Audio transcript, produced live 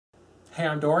Hey,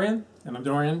 I'm Dorian. And I'm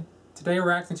Dorian. Today we're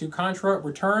reacting to Contra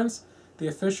Returns, the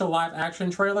official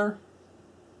live-action trailer.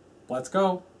 Let's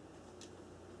go.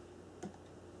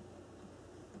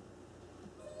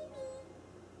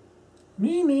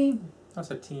 Me.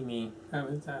 That's a teamy. How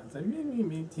many times? Like,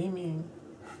 me, teamy.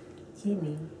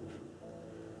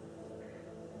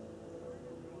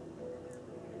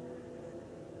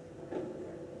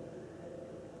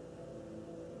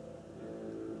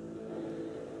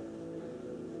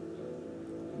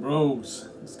 Bros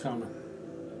is coming.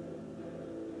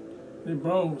 Hey,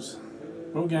 bros.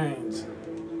 Bro games.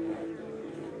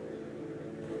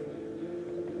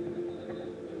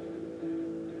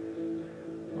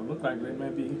 Well, look like they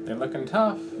might be They're looking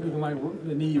tough. looking like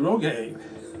they need Rogaine.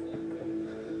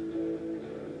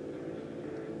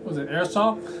 Was it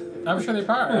airsoft? I'm sure they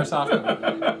probably are soft.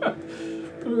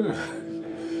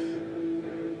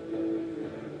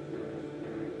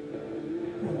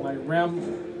 Like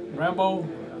Rambo.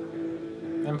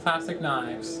 And plastic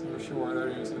knives, I'm sure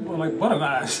they're using. Well, like butter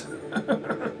knives.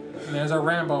 And there's a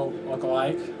Rambo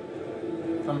look-alike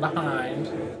from behind.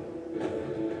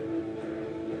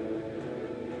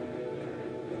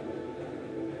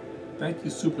 Thank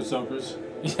you, Super Soakers.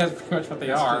 Yeah, that's pretty much what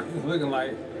they are. Looking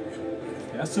like,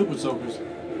 yeah, Super Soakers. You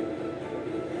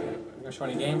gonna show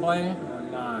any gameplay or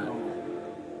not?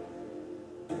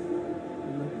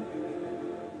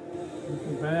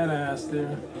 Looking badass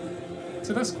there.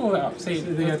 So that's cool though. See,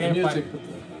 They got the gameplay. music.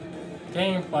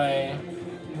 Gameplay.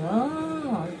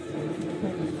 Ah,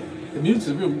 the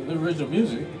music, the original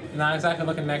music. Not exactly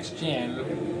looking next gen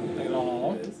at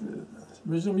all. It's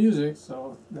original music,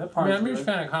 so that part. I mean, I'm a huge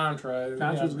fan of Contra.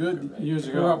 Contra's good years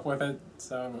ago. Grew up with it,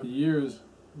 so Years.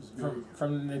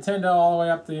 from Nintendo all the way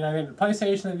up to the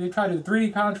PlayStation. They tried to do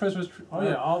 3D Contras. Oh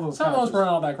yeah, all those. Some of those Contras. weren't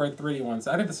all that great 3D ones.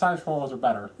 I think the side scrollers are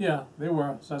better. Yeah, they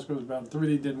were. Side scrollers better.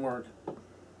 3D didn't work.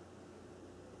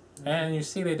 And you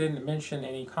see, they didn't mention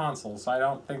any consoles, so I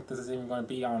don't think this is even going to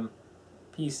be on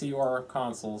PC or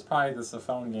consoles. Probably this is a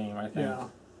phone game, I think. Yeah.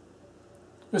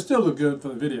 It still look good for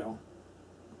the video.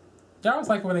 Yeah, I always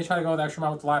like when they try to go the extra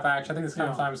mile with the live action. I think this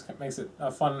kind of times makes it a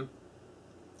fun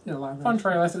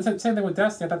trailer. Same thing with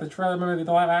Destiny. I thought the trailer, remember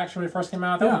the live action when it first came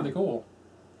out? That was really cool.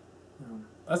 Yeah.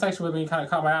 That's actually what made me kind of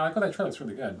caught my eye. Like, oh, that trailer looks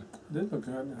really good. It did look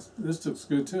good. This looks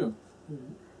good too.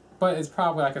 But it's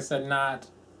probably, like I said, not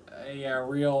a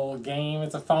real game.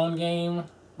 It's a phone game.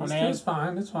 It's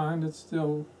fine. It's fine. It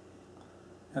still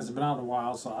hasn't been out in a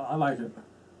while, so I like it.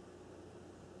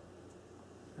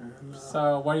 And,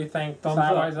 so, what do you think? Thumbs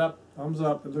Sideways up? Thumbs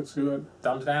up. It looks good.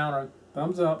 Thumbs down? Or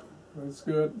Thumbs up. It's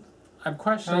good. I'm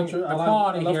questioning Contra, the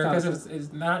quality here Contra. because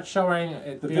it's not showing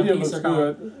it. The video looks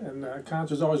good, and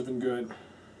Contra's always been good.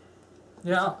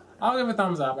 Yeah, I'll give it a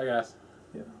thumbs up, I guess.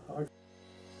 Yeah. I like